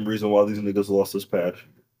the same reason why these niggas lost this past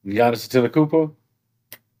year. Giannis Antetokounmpo?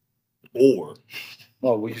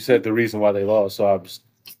 Oh, well, you said the reason why they lost, so I'm just.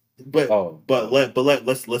 Let's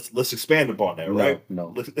expand upon that, right? No.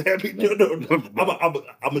 I'm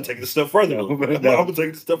gonna take it a step further. I'm gonna take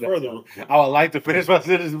it a step further. I would like to finish my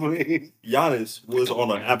sentence, please. Giannis was on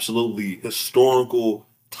an absolutely historical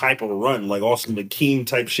type of run, like Austin McKean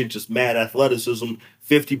type shit, just mad athleticism,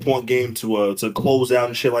 50-point game to close out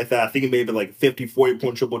and shit like that. I think it may have been like 50,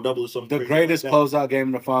 40-point triple-double or something. The greatest like closeout game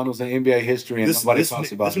in the finals in NBA history, and nobody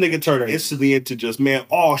talks about it. This nigga turned instantly into just, man,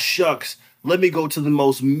 oh, shucks, let me go to the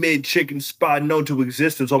most mid-chicken spot known to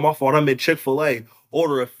existence. On my fault, I'm at Chick-fil-A.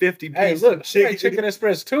 Order a 50-piece. Hey, look, chicken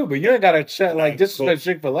express too, but you ain't got to check like just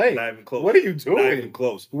Chick-fil-A. Not even close. What are you doing? Not even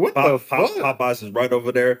close. What the fuck? Popeyes is right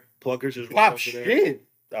over there. Pluckers is right Pop over shit.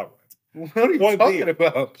 there. All right. What are you talking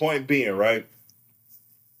about? Point being, right?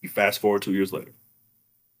 You fast forward 2 years later.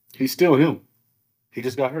 He's still him. He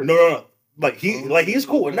just got hurt. No. Like he's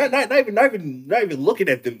cool. Not even looking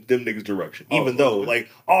at them niggas' direction. Even though, like,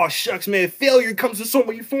 oh shucks, man, failure comes in so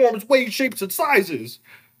many forms, ways, shapes, and sizes.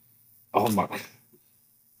 Oh my God.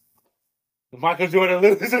 Michael Jordan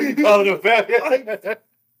loses. He called it a failure.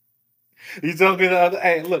 He told me the other,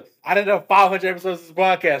 hey, look, I didn't have 500 episodes of this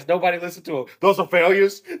podcast. Nobody listened to him. Those are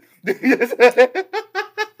failures.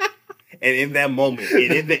 And in that moment,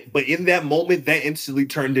 that instantly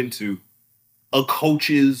turned into a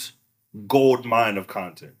coach's gold mine of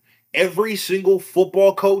content. Every single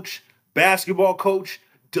football coach, basketball coach,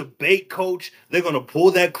 debate coach, they're gonna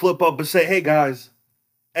pull that clip up and say, "Hey guys,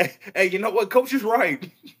 hey, you know what? Coach is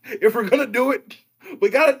right. If we're gonna do it, we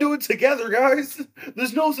gotta do it together, guys.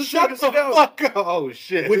 There's no such thing as fuck up. Oh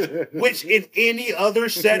shit. Which in any other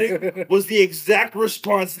setting was the exact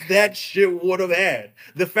response that shit would have had.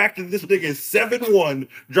 The fact that this nigga is 7-1,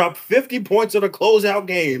 dropped 50 points in a closeout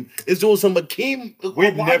game, is doing some Akeem.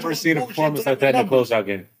 We've never seen a performance like that in a closeout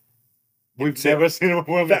game. We've never seen a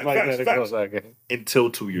performance like that in a closeout game. Until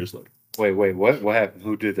 2 years later. Wait, what? What happened?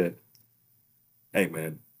 Who did that? Hey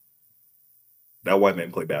man. That white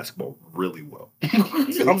man played basketball really well.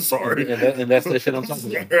 I'm sorry. And that's the shit I'm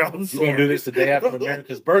talking about. I'm sorry. You're going to do this the day after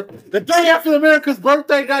America's birthday. The day after America's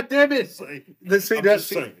birthday,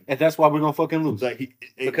 goddammit. And that's why we're going to fucking lose.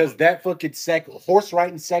 Because that fucking horse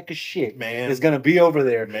riding sack of shit, man, is going to be over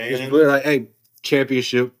there. Man. It's like, hey,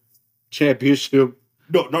 championship.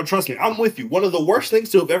 No, trust me. I'm with you. One of the worst things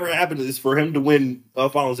to have ever happened is for him to win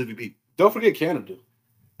Finals MVP. Don't forget Canada.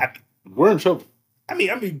 We're in trouble. I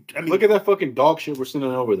mean, look at that fucking dog shit we're sending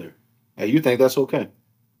over there. Hey, you think that's okay?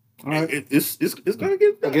 All right, it's gonna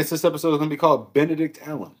get done. I guess this episode is gonna be called Benedict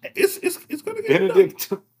Allen. It's gonna get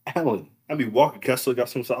Benedict Allen. I mean, Walker Kessler got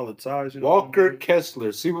some solid size. You know? Walker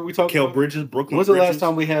Kessler. See what we talking about? Kel Bridges, Brooklyn. When's the last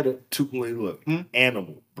time we had a look?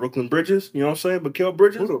 Animal. Brooklyn Bridges. You know what I'm saying? But Kel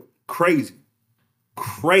Bridges, crazy,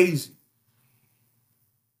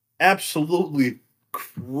 absolutely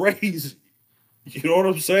crazy. You know what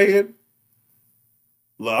I'm saying?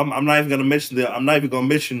 Look, I'm not even gonna mention the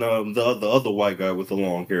other white guy with the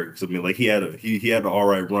long hair, because I mean, like, he had an all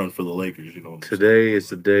right run for the Lakers. You know. Today is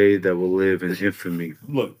the day that will live in infamy.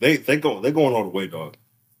 Look, they're going all the way, dog.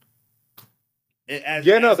 They're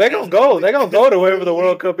gonna go. They're gonna go to wherever the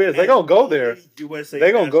World Cup is. They're gonna go there.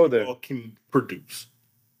 They're gonna go there. Can produce.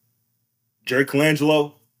 Jerry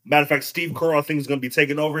Colangelo. Matter of fact, Steve Kerr, I think, is gonna be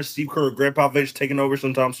taking over. Steve Kerr, Greg Popovich taking over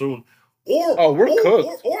sometime soon. We're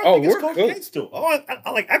cooked. We're cooked. Still. I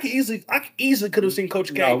could easily could have seen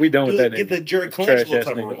Coach K. No, we done with that. Get the Jerry Colangelo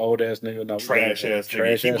type nigga, old ass nigga, no, trash ass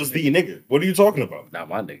nigga. He was the nigga. What are you talking about? Not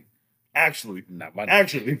my nigga. Actually, not my nigga.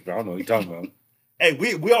 Actually, I don't know what you're talking about. Hey,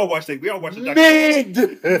 we all watched it. We all watched it. Mid.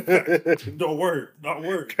 Don't word.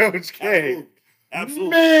 Coach K. Absolutely.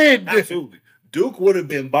 Mid. Absolutely. Duke would have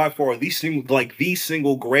been by far the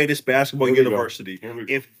single greatest basketball university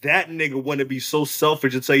if that nigga wouldn't be so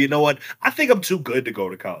selfish and say, you know what, I think I'm too good to go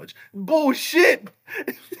to college. Bullshit.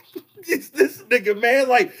 It's this nigga, man.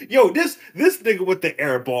 Like, yo, this nigga with the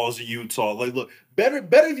air balls of Utah. Like, look, better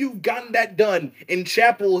if you've gotten that done in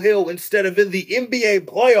Chapel Hill instead of in the NBA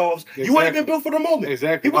playoffs. Exactly. You wouldn't have been built for the moment.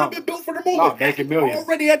 Exactly. He would have been built for the moment. Making millions.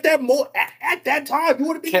 Already at that at that time, you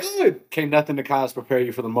would have been good. Can't nothing to college prepare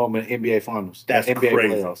you for the moment NBA finals. That's NBA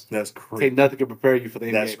crazy. Playoffs. That's crazy. Can't nothing can prepare you for the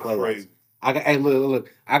NBA playoffs. Crazy. Hey,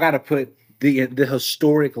 look. I gotta put the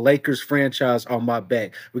historic Lakers franchise on my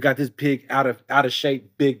back. We got this big out of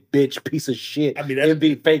shape, big bitch piece of shit. I mean,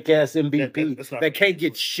 fake ass MVP that can't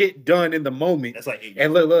get shit done in the moment. That's like,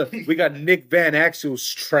 and look, we got Nick Van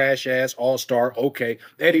Axel's trash ass all-star. Okay,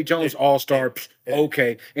 Eddie Jones all-star.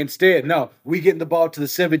 Okay, instead, no, we getting the ball to the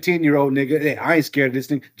 17-year-old nigga. Hey, I ain't scared of this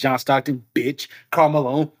thing. John Stockton, bitch. Karl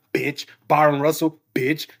Malone, bitch. Byron Russell,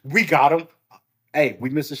 bitch. We got him. Hey, we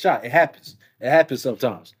missed a shot. It happens.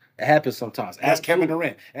 Ask Kevin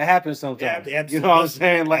Durant. It happens sometimes. Yeah, you know what I'm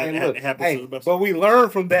saying? Like, look, but we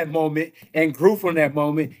learned from that moment and grew from that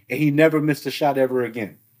moment, and he never missed a shot ever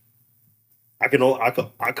again. I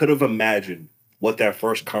could have imagined what that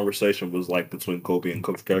first conversation was like between Kobe and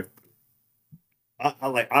Coach K.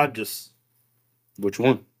 Which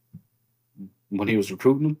one? when he was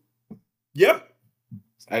recruiting him. Yep.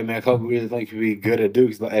 Hey man, Kobe really think you'd be good at Duke.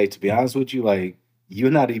 He's like, hey, to be honest with you, like you're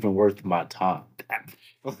not even worth my time.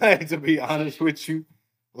 Like to be honest with you,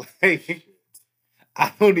 like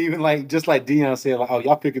I don't even like just like Dion said, like, oh,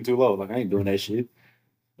 y'all picking too low. Like I ain't doing that shit.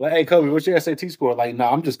 Like, hey Kobe, what's your SAT score? Like, no,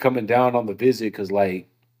 I'm just coming down on the visit because like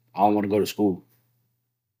I don't want to go to school.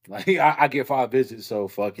 Like I get 5 visits, so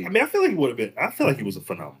fuck I it. mean, I feel like he would have been. I feel like he was a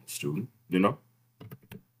phenomenal student. You know,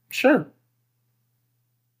 Sure, of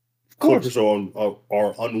Clippers course.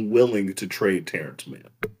 are unwilling to trade Terrence Mann.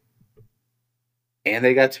 And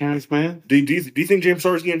they got Terrence Mann. Do you think James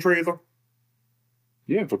Harden's getting traded though?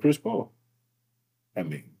 Yeah, for Chris Paul. I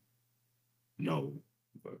mean, no.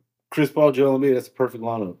 But Chris Paul, Joel Embiid. That's a perfect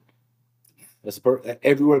lineup.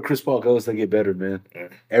 Everywhere Chris Paul goes, they get better, man.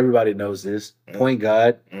 Everybody knows this. Point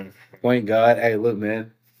guard, point guard. Hey, look,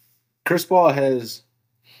 man. Chris Paul has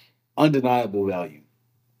undeniable value.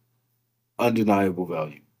 Undeniable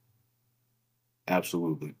value.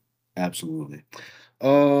 Absolutely, absolutely.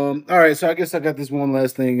 All right, so I guess I got this one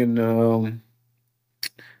last thing, and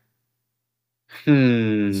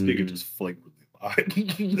this nigga hmm. just flagrantly lied.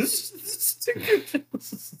 this nigga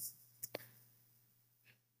just...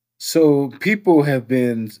 So people have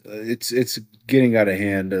been it's getting out of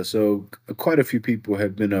hand. Quite a few people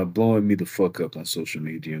have been blowing me the fuck up on social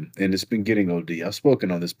media, and it's been getting OD. I've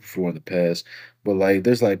spoken on this before in the past, but like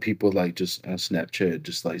there's like people like just on Snapchat,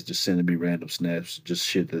 just sending me random snaps, just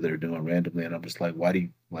shit that they're doing randomly, and I'm just like, why do you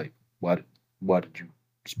like why did you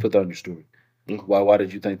just put that on your story? Why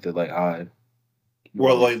did you think that like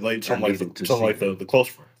Well, I needed to see the close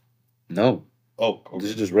friend. no. Oh, This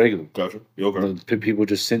is okay. just regular. Gotcha. You okay? People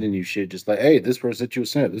just sending you shit, just like, hey, this person sent you a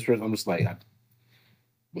snap. This person, I'm just like,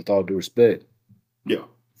 with all due respect, Yeah.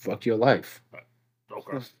 fuck your life.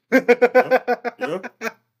 Okay. Yeah.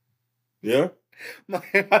 Yeah.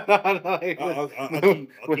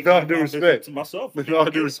 With all due respect, to myself. with all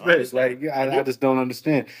due respect, like I just don't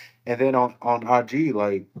understand. And then on IG,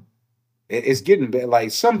 like it's getting bad.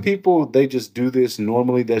 Like some people, they just do this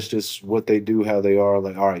normally. That's just what they do, how they are.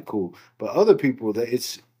 Like, all right, cool. But other people, that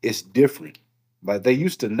it's different. Like they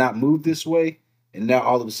used to not move this way, and now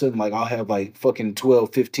all of a sudden, like I'll have like fucking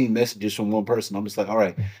 12, 15 messages from one person. I'm just like, all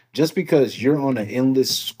right, just because you're on an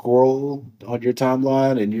endless scroll on your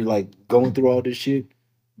timeline and you're like going through all this shit,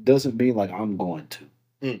 doesn't mean like I'm going to.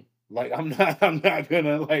 Mm. Like I'm not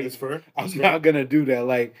gonna like That's fair. I'm not gonna do that.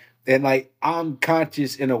 Like and like I'm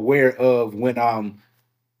conscious and aware of when I'm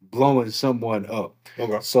blowing someone up.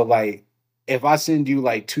 Okay. So like if I send you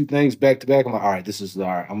like 2 things back to back, I'm like, all right, this is all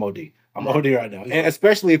right, I'm OD. I'm OD right now. And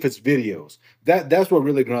especially if it's videos. That's what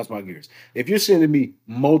really grinds my gears. If you're sending me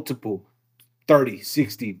multiple 30,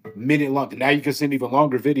 60-minute long, now you can send even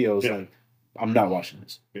longer videos. Yeah. Like, I'm not watching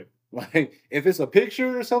this. Yeah. Like if it's a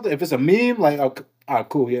picture or something, if it's a meme, like all right,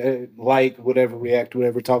 cool, yeah, like whatever, react,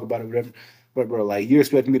 whatever, talk about it, whatever. But bro, like you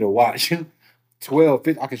expecting me to watch 12,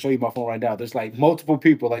 15, I can show you my phone right now. There's like multiple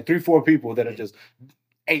people, like 3, 4 people that are just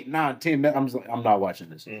 8, 9, 10 minutes. I'm just like, I'm not watching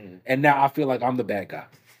this. Mm-hmm. And now I feel like I'm the bad guy.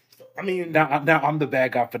 I mean, Now I'm the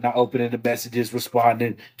bad guy for not opening the messages,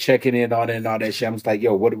 responding, checking in on it and all that shit. I'm just like,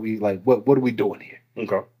 yo, what are we like? What are we doing here?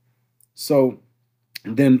 okay. So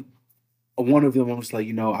then one of them, I was like,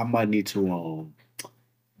 I might need to.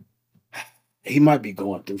 He might be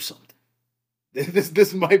going through something.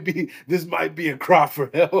 This might be a cry for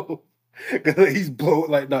help. He's blowing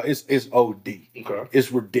like no, it's OD. Okay.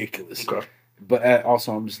 It's ridiculous. Okay. But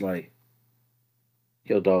also, I'm just like,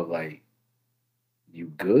 yo, dog, like, you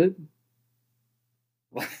good?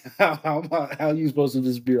 How are you supposed to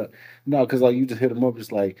just be like, no, because like you just hit him up,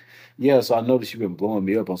 just like, yeah, so I noticed you've been blowing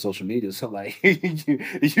me up on social media. So like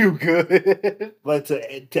you good. Like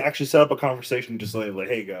to actually set up a conversation, just like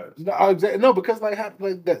hey guys. No, exactly. No, because like,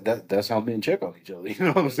 that's how men check on each other. You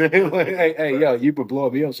know what I'm saying? Like, hey, yo, you been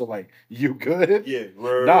blowing me up, so like, you good? Yeah.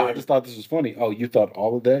 Nah, I just thought this was funny. Oh, you thought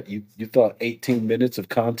all of that? You thought 18 minutes of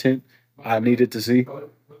content I needed to see?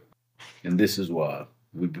 And this is why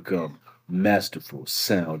we become masterful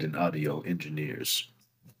sound and audio engineers.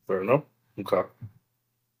 Fair enough. Okay.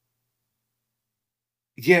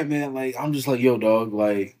 Yeah, man, like I'm just like, yo, dog,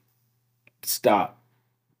 like, stop.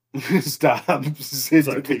 Stop. Send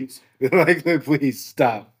to me. Like, please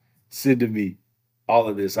stop. Send to me all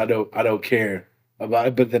of this. I don't care about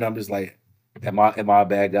it. But then I'm just like, am I a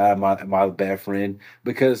bad guy? Am I a bad friend?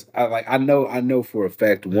 Because I know for a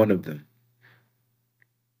fact one of them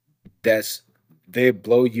that's they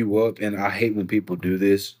blow you up, and I hate when people do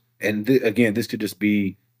this. And again, this could just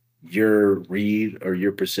be your read or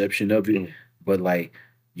your perception of it, but like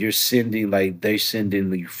you're sending like they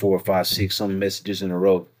sending you 4, 5, 6 some messages in a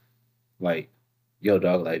row, like yo,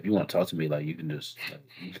 dog, like if you want to talk to me, like you can just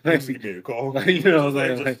Just give me a call. like, you know what I'm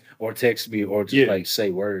saying? Just- Like, or text me or just Yeah. like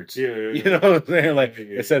say words. Yeah, You know what I'm saying? Like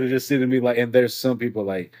Yeah. instead of just sitting me like, and there's some people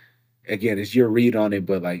like, again, it's your read on it,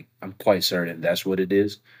 but like I'm quite certain that's what it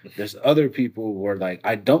is. There's other people who are like,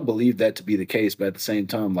 I don't believe that to be the case, but at the same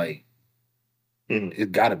time, like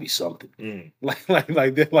it got to be something.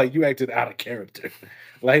 Like you acted out of character.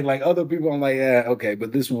 Like other people, I'm like, yeah, okay,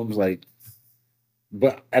 but this one was like,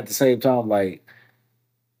 but at the same time, like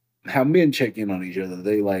how men check in on each other,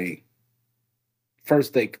 they like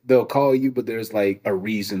first they'll call you, but there's like a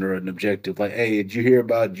reason or an objective. Like, hey, did you hear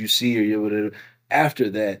about? Did you see or you whatever? After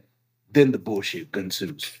that, then the bullshit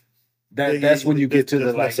ensues. That's when you get to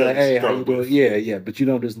the like, hey, how you doing? Yeah, yeah. But you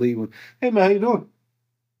don't just leave with, hey man, how you doing?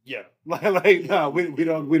 Yeah. Like no, we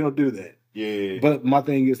don't do that. Yeah. But my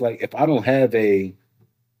thing is like, if I don't have a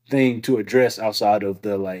thing to address outside of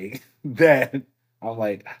the like that, I'm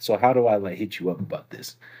like, so how do I like hit you up about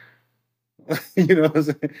this? You know what I'm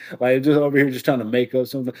saying? Like just over here just trying to make up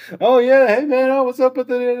something. Oh yeah, hey man, oh, what's up with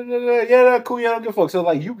the yeah, that's cool, yeah, I don't give a fuck. So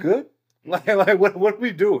like you good? Like what are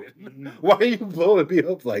we doing? Mm-hmm. Why are you blowing me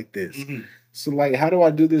up like this? Mm-hmm. So like how do I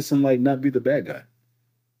do this and like not be the bad guy?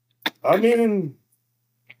 I mean,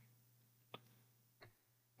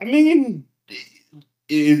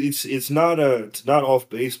 it's not off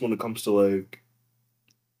base when it comes to like,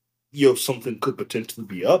 something could potentially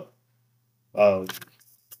be up. I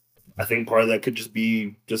think part of that could just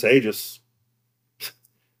be just hey, just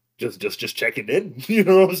checking in. You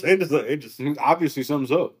know what I'm saying? Just like, hey, just Obviously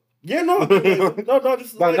something's up. yeah, no, no,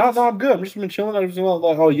 just Like no, I'm good. I'm just been chilling. I was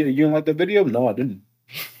like, oh yeah, you didn't like that video? No, I didn't.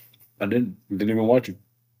 Didn't even watch it.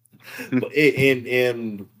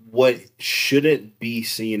 And what shouldn't be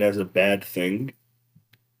seen as a bad thing,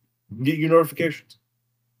 get your notifications.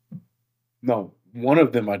 No, one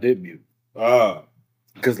of them I did mute. Ah,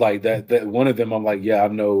 Because like that one of them I'm like, yeah, I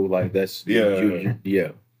know, like that's yeah.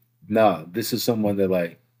 Nah, this is someone that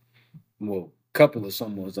like, well, couple of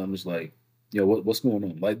someone's I'm just like, yo, what's going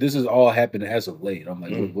on? Like this is all happening as of late. I'm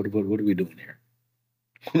like, what are we doing here?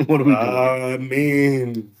 What are we doing? I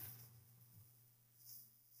mean,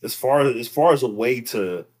 as far as a way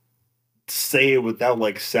to say it without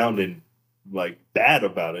like sounding like bad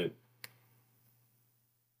about it.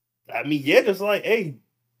 I mean, yeah, just like, hey,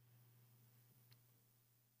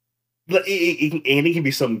 and it can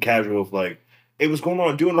be something casual of like, hey, what's going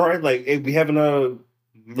on? Doing all right? Like, hey, we having a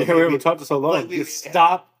we haven't talked to so long. Like,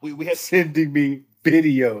 stop. We have sending me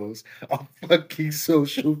videos on fucking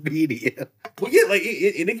social media. Well, yeah, like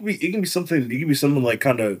it can be something like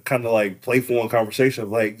kind of like playful and conversation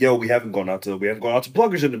of like, yo, we haven't gone out to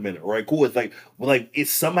pluggers in a minute, right? Cool. It's like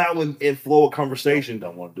it's somehow in flow of conversation.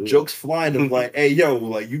 Don't want to do jokes flying of like, hey, yo,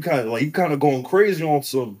 like you kind of going crazy on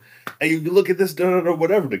some, and you look at this, or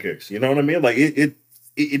whatever the case. You know what I mean? Like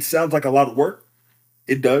it sounds like a lot of work.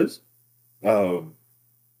 It does. And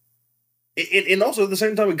also at the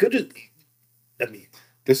same time, it could just. I mean,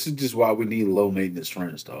 this is just why we need low maintenance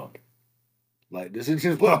friends, dog. Like this is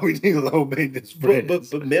just why we need low maintenance friends.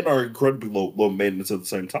 But men are incredibly low maintenance at the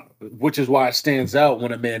same time. Which is why it stands out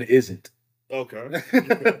when a man isn't. Okay.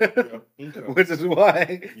 Okay. Which is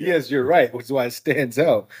why, yes, you're right. Which is why it stands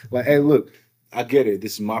out. Like, hey, look, I get it.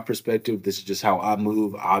 This is my perspective. This is just how I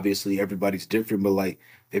move. Obviously, everybody's different. But like,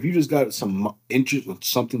 if you just got some interest,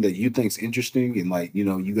 something that you think's interesting, and like,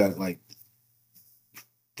 you got like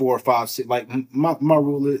 4 or 5, 6. Like my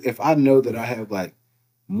rule is, if I know that I have like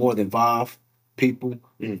more than 5 people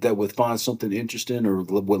that would find something interesting or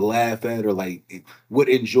would laugh at or like would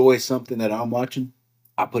enjoy something that I'm watching,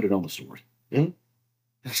 I put it on the story.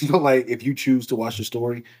 So like if you choose to watch the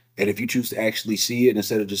story and if you choose to actually see it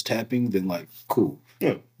instead of just tapping, then like cool.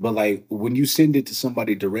 Yeah. But like when you send it to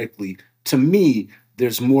somebody directly, to me,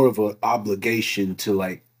 there's more of an obligation to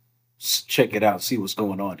like check it out, see what's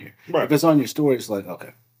going on here. Right. If it's on your story, it's like,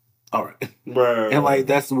 okay, all right. Right. And like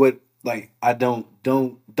that's what like I don't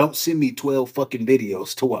send me 12 fucking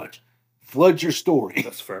videos to watch. Flood your story.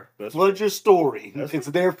 That's fair. Flood your story. It's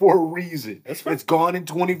there for a reason. That's fair. It's gone in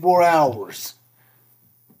 24 hours.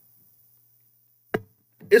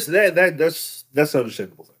 It's that's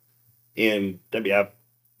understandable. And I mean, I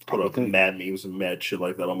put up mad memes and mad shit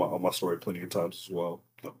like that on my story plenty of times as well.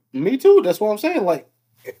 Me too. That's what I'm saying. Like,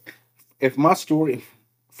 if my story,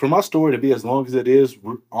 for my story to be as long as it is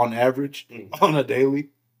on average on a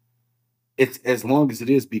daily, it's as long as it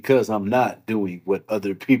is because I'm not doing what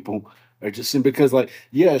other people are just saying. Because, like,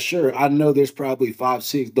 yeah, sure, I know there's probably 5,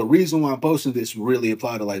 6. The reason why I'm posting this really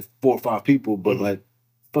apply to like 4 or 5 people, but like,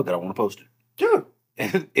 fuck it, I want to post it. Yeah.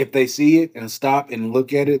 And if they see it and stop and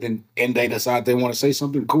look at it, and they decide they want to say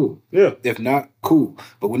something, cool. Yeah. If not, cool.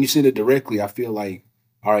 But when you send it directly, I feel like,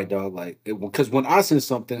 all right, dog, like, because when I send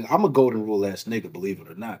something, I'm a golden rule ass nigga, believe it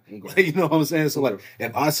or not. Like, you know what I'm saying? So, like,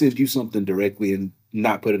 if I send you something directly and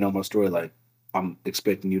not put it on my story, like, I'm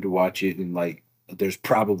expecting you to watch it, and like, there's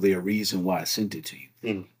probably a reason why I sent it to you.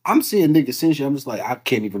 Mm. I'm seeing niggas send shit, I'm just like, I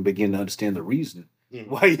can't even begin to understand the reason.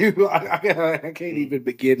 Why you? I can't even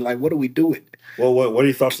begin. Like, what are we doing? Well, what are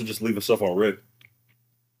your thoughts to just leaving stuff on red?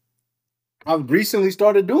 I've recently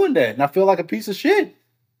started doing that, and I feel like a piece of shit.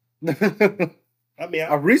 I mean,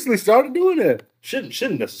 I recently started doing that.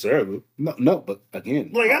 Shouldn't necessarily. No, but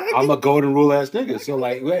again, like I'm a golden rule ass nigga. So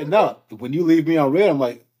like, no, when you leave me on red, I'm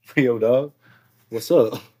like, yo, dog, what's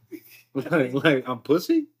up? like I'm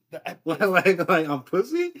pussy. Like I'm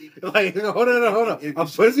pussy. Like hold on. I'm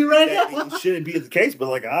pussy right now. It shouldn't be the case, but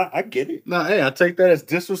like I get it. No, hey, I take that as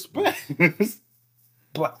disrespect.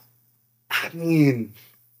 But I mean,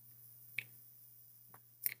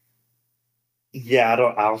 yeah, I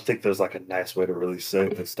don't think there's like a nice way to really say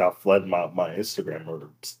to stop flooding my Instagram or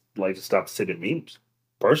like to stop sending memes.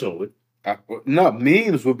 Personally, no,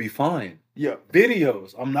 memes would be fine. yeah,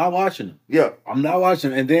 Videos, I'm not watching them. yeah, I'm not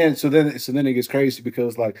watching them. And then so then it gets crazy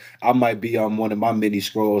because like I might be on one of my mini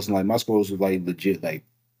scrolls and like my scrolls are like legit like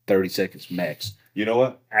 30 seconds max. You know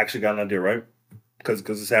what? I actually got an idea, right? Because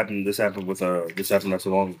this happened with not so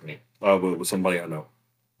long ago with somebody I know.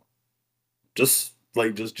 Just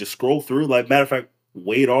scroll through. Like matter of fact,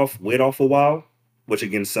 wait off a while. Which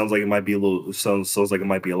again sounds like it might be a little sounds like it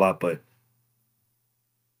might be a lot, but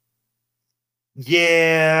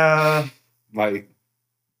yeah, Like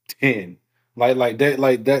 10. Like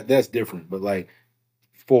that that's different. But like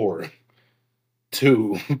 4,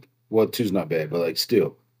 2. Well, two's not bad, but like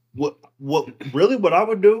still. what what I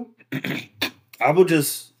would do, I would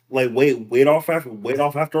just like wait off after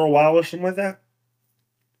a while or something like that.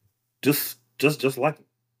 Just like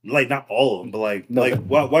not all of them, but like No, like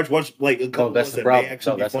watch like a couple No, that's ones the that problem. may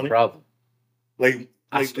actually No, be that's the funny. problem. Like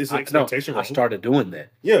I expectation. I started doing that.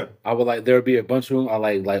 Yeah. I would like there would be a bunch of them. I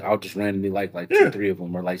like I'll just randomly like Yeah. 2, 3 of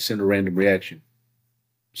them or like send a random reaction.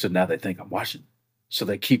 So now they think I'm watching. So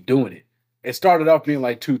they keep doing it. It started off being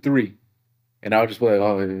like 2, 3. And I would just be like,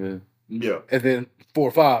 oh yeah. Yeah. And then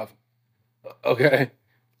 4, 5. Okay.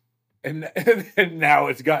 And now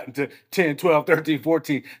it's gotten to 10, 12, 13,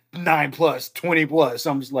 14, 9 plus, 20 plus.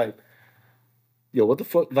 I'm just like, yo, what the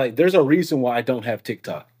fuck? Like, there's a reason why I don't have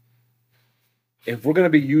TikTok. If we're gonna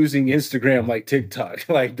be using Instagram like TikTok,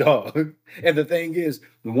 like dog. And the thing is,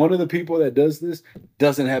 one of the people that does this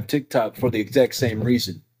doesn't have TikTok for the exact same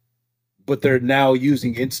reason. But they're now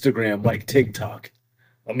using Instagram like TikTok.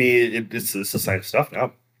 I mean, it's the same stuff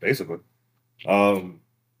now, basically.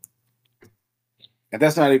 And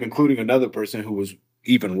that's not even including another person who was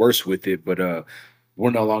even worse with it, but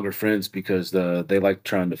we're no longer friends because they like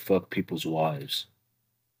trying to fuck people's wives.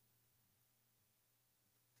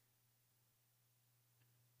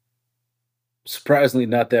 Surprisingly,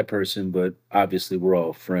 not that person, but obviously we're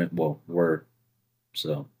all friend. Well, we're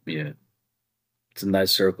so yeah. It's a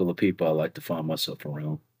nice circle of people I like to find myself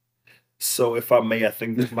around. So, if I may, I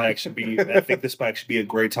think this might actually be a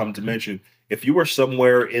great time to mention. If you were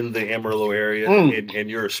somewhere in the Amarillo area and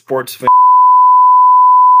you're a sports fan,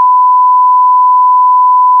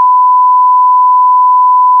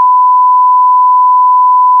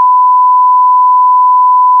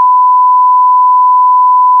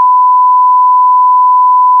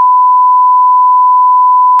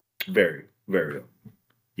 very, very,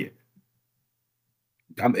 yeah.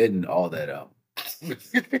 I'm editing all that out.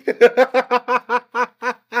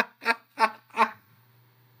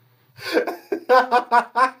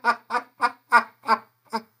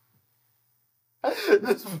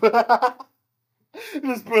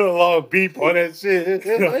 Just put a long beep on that shit.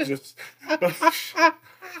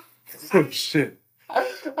 Oh shit!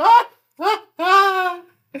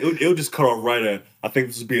 It'll just cut off right at. I think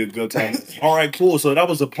this would be a good time. All right, cool. So that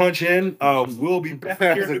was a punch in. We'll be back.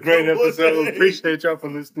 That was a great episode. Appreciate y'all for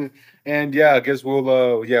listening. And yeah, I guess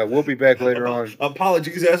we'll be back later on.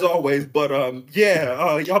 Apologies as always, but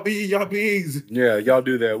y'all be easy. Yeah, y'all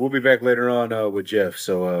do that. We'll be back later on with Jeff.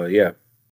 So yeah.